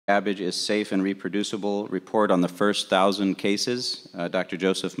CABG is safe and reproducible. Report on the first 1,000 cases. Dr.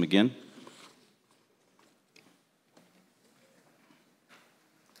 Joseph McGinn.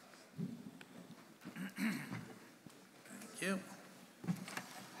 Thank you.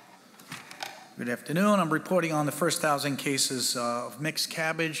 Good afternoon. I'm reporting on the first 1,000 cases of mixed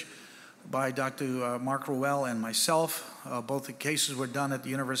CABG by Dr. Mark Ruel and myself. Both the cases were done at the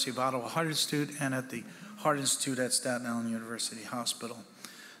University of Ottawa Heart Institute and at the Heart Institute at Staten Island University Hospital.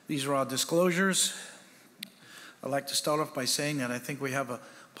 These are our disclosures. I'd like to start off by saying that I think we have a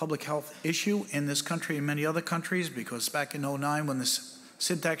public health issue in this country and many other countries, because back in '09 when this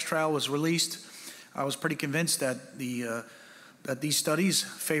Syntax trial was released, I was pretty convinced that that these studies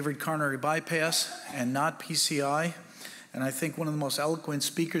favored coronary bypass and not PCI. And I think one of the most eloquent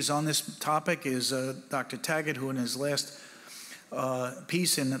speakers on this topic is Dr. Taggart, who in his last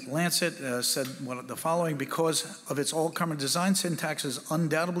piece in Lancet said the following: because of its all-comer design, Syntax is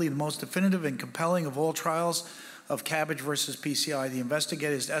undoubtedly the most definitive and compelling of all trials of CABG versus PCI. The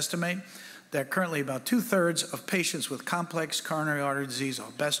investigators estimate that currently about 2/3 of patients with complex coronary artery disease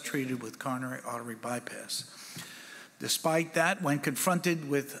are best treated with coronary artery bypass. Despite that, when confronted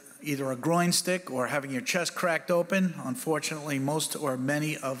with either a groin stick or having your chest cracked open, unfortunately most or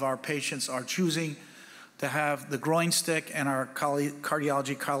many of our patients are choosing to have the groin stick, and our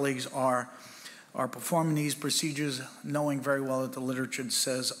cardiology colleagues are performing these procedures knowing very well that the literature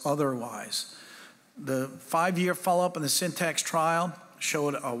says otherwise. The 5-year follow-up in the Syntax trial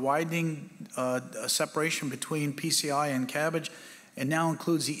showed a widening separation between PCI and CABG, and now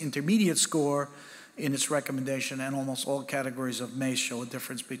includes the intermediate score in its recommendation, and almost all categories of MACE show a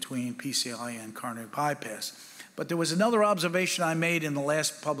difference between PCI and coronary bypass. But there was another observation I made in the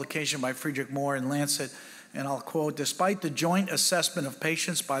last publication by Friedrich Mohr in Lancet, and I'll quote: despite the joint assessment of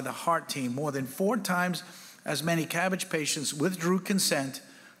patients by the heart team, more than 4 times as many CABG patients withdrew consent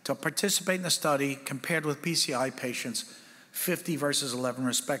to participate in the study compared with PCI patients, 50 versus 11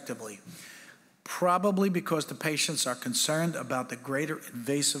 respectively. Probably because the patients are concerned about the greater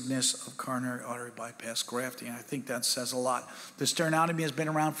invasiveness of coronary artery bypass grafting. I think that says a lot. The sternotomy has been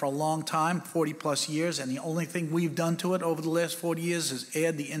around for a long time, 40+ years, and the only thing we've done to it over the last 40 years is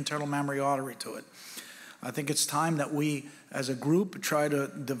add the internal mammary artery to it. I think it's time that we, as a group, try to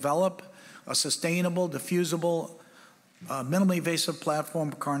develop a sustainable, diffusible, minimally invasive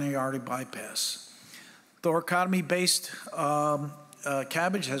platform for coronary artery bypass. Thoracotomy-based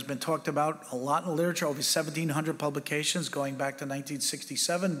CABG has been talked about a lot in the literature, over 1,700 publications going back to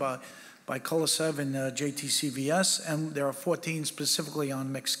 1967 by Kolosev and JTCVS, and there are 14 specifically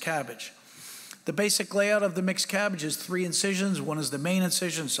on mixed CABG. The basic layout of the mixed CABG is 3 incisions. One is the main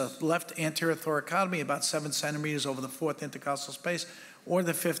incision, so left anterior thoracotomy, about 7 centimeters over the 4th intercostal space or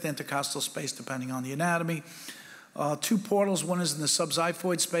the 5th intercostal space, depending on the anatomy. 2 portals, one is in the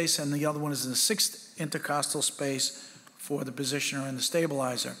subxiphoid space and the other one is in the 6th intercostal space for the positioner and the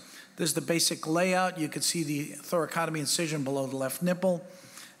stabilizer. This is the basic layout. You can see the thoracotomy incision below the left nipple.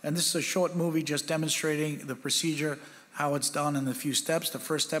 And this is a short movie just demonstrating the procedure, how it's done in a few steps. The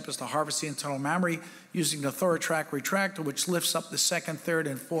first step is to harvest the internal mammary using the thoratrac retractor, which lifts up the 2nd, 3rd,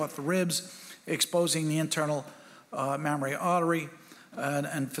 and 4th ribs, exposing the internal mammary artery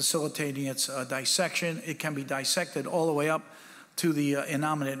and facilitating its dissection. It can be dissected all the way up to the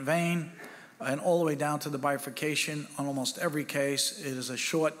innominate vein and all the way down to the bifurcation. On almost every case, it is a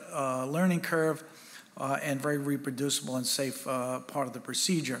short learning curve and very reproducible and safe part of the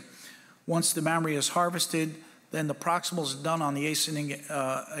procedure. Once the mammary is harvested, then the proximal is done on the ascending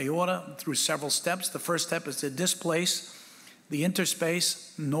aorta through several steps. The first step is to displace the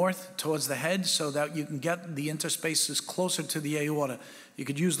interspace north towards the head so that you can get the interspaces closer to the aorta. You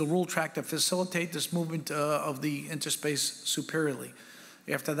could use the rule track to facilitate this movement of the interspace superiorly.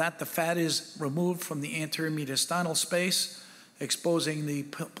 After that, the fat is removed from the anterior mediastinal space, exposing the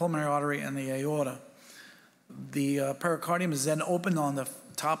pulmonary artery and the aorta. The pericardium is then opened on the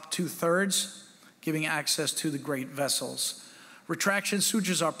top 2/3, giving access to the great vessels. Retraction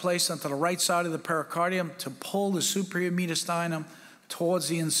sutures are placed onto the right side of the pericardium to pull the superior mediastinum towards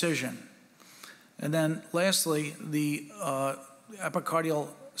the incision. And then lastly, the epicardial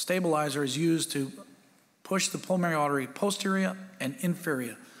stabilizer is used to push the pulmonary artery posterior and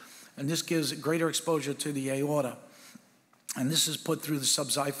inferior. And this gives greater exposure to the aorta. And this is put through the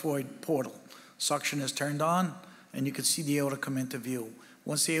subxiphoid portal. Suction is turned on, and you can see the aorta come into view.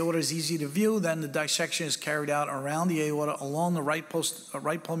 Once the aorta is easy to view, then the dissection is carried out around the aorta along the right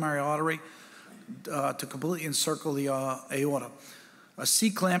pulmonary artery to completely encircle the aorta. A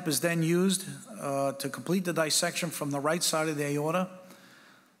C-clamp is then used to complete the dissection from the right side of the aorta,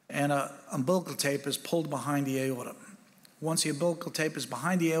 and an umbilical tape is pulled behind the aorta. Once the umbilical tape is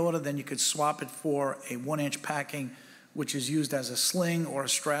behind the aorta, then you could swap it for a 1-inch packing, which is used as a sling or a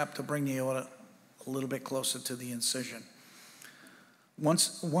strap to bring the aorta a little bit closer to the incision.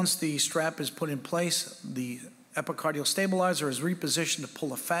 Once the strap is put in place, the epicardial stabilizer is repositioned to pull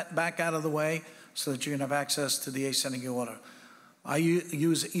the fat back out of the way so that you can have access to the ascending aorta. I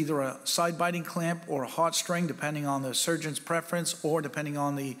use either a side biting clamp or a heartstring, depending on the surgeon's preference or depending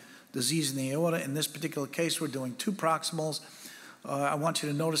on the disease in the aorta. In this particular case, we're doing 2 proximals. I want you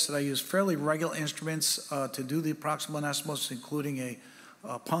to notice that I use fairly regular instruments to do the proximal anastomosis, including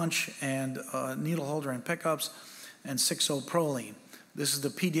a punch and needle holder and pickups and 6-O-proline. This is the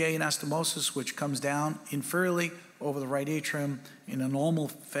Pda Anastomosis, which comes down inferiorly over the right atrium in a normal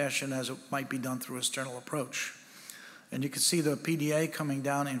fashion as it might be done through a sternal approach. And you can see the PDA coming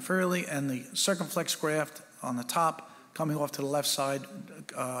down inferiorly and the circumflex graft on the top coming off to the left side,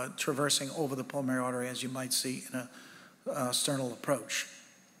 traversing over the pulmonary artery, as you might see in a sternal approach.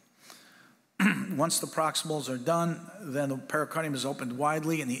 Once the proximals are done, then the pericardium is opened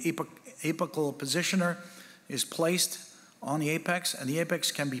widely and the apical positioner is placed on the apex, and the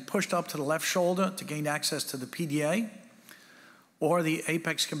apex can be pushed up to the left shoulder to gain access to the PDA, or the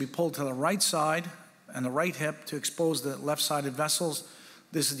apex can be pulled to the right side and the right hip to expose the left-sided vessels.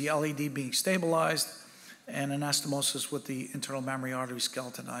 This is the LAD being stabilized, and anastomosis with the internal mammary artery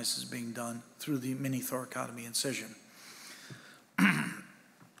skeletonized is being done through the mini thoracotomy incision.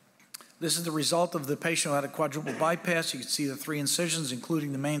 This is the result of the patient who had a quadruple bypass. You can see the 3 incisions,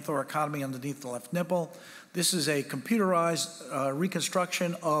 including the main thoracotomy underneath the left nipple. This is a computerized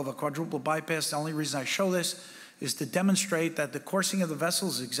reconstruction of a quadruple bypass. The only reason I show this is to demonstrate that the coursing of the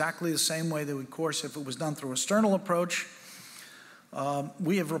vessels is exactly the same way that we course if it was done through a sternal approach.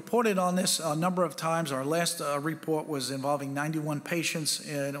 We have reported on this a number of times. Our last report was involving 91 patients,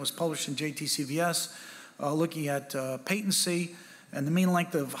 and it was published in JTCVS, looking at patency. And the mean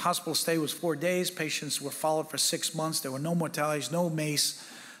length of hospital stay was 4 days. Patients were followed for 6 months. There were no mortalities, no MACE.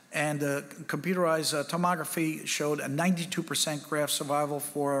 And computerized tomography showed a 92% graft survival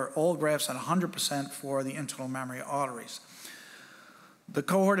for all grafts and 100% for the internal mammary arteries. The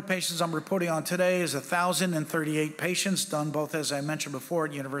cohort of patients I'm reporting on today is 1,038 patients, done both, as I mentioned before,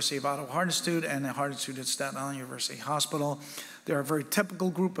 at University of Ottawa Heart Institute and the Heart Institute at Staten Island University Hospital. They're a very typical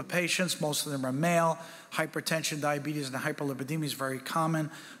group of patients. Most of them are male. Hypertension, diabetes, and hyperlipidemia is very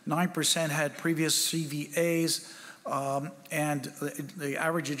common. 9% had previous CVAs. And the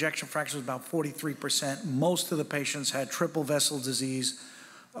average ejection fraction was about 43%. Most of the patients had triple vessel disease.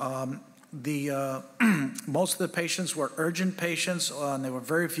 Most of the patients were urgent patients, and there were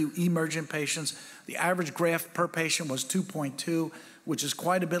very few emergent patients. The average graft per patient was 2.2, which is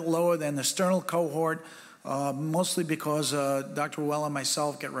quite a bit lower than the sternal cohort, mostly because Dr. Ruel and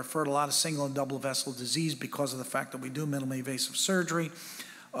myself get referred a lot of single and double vessel disease because of the fact that we do minimally invasive surgery.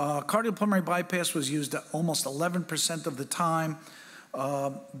 Cardiopulmonary bypass was used almost 11% of the time.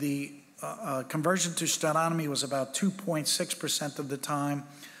 The conversion to sternotomy was about 2.6% of the time.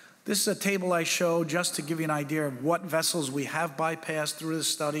 This is a table I show just to give you an idea of what vessels we have bypassed through the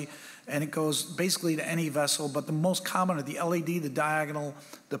study, and it goes basically to any vessel, but the most common are the LAD, the diagonal,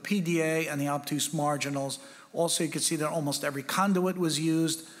 the PDA, and the obtuse marginals. Also, you can see that almost every conduit was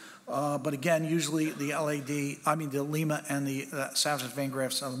used. But again, usually the the Lima and the saphenous vein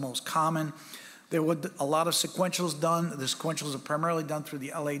grafts are the most common. There were a lot of sequentials done. The sequentials are primarily done through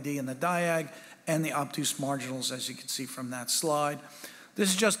the LAD and the diag and the obtuse marginals, as you can see from that slide. This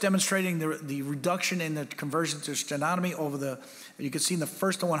is just demonstrating the reduction in the conversion to sternotomy over you can see in the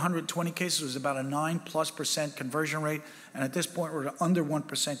first 120 cases was about a 9+% conversion rate, and at this point we're at under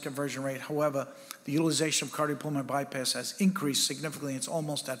 1% conversion rate. However, the utilization of cardiopulmonary bypass has increased significantly. It's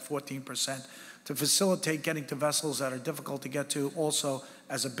almost at 14% to facilitate getting to vessels that are difficult to get to, also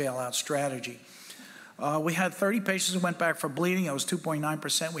as a bailout strategy. We had 30 patients who went back for bleeding. It was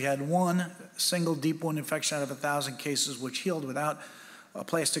 2.9%. We had 1 single deep wound infection out of 1,000 cases, which healed without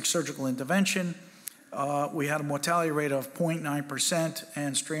plastic surgical intervention. We had a mortality rate of 0.9%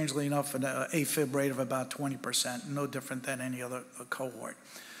 and, strangely enough, an AFib rate of about 20%, no different than any other cohort.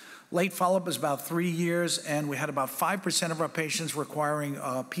 Late follow-up is about 3 years, and we had about 5% of our patients requiring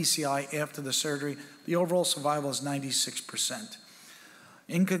PCI after the surgery. The overall survival is 96%.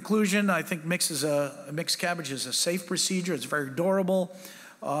 In conclusion, I think mixed CABG is a safe procedure. It's very durable,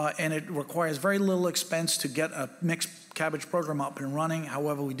 and it requires very little expense to get a mixed CABG program up and running.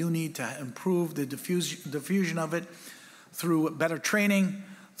 However, we do need to improve the diffusion of it through better training,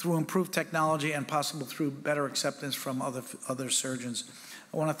 through improved technology, and possibly through better acceptance from other surgeons.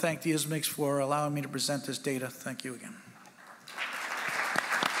 I want to thank the ISMICS for allowing me to present this data. Thank you again.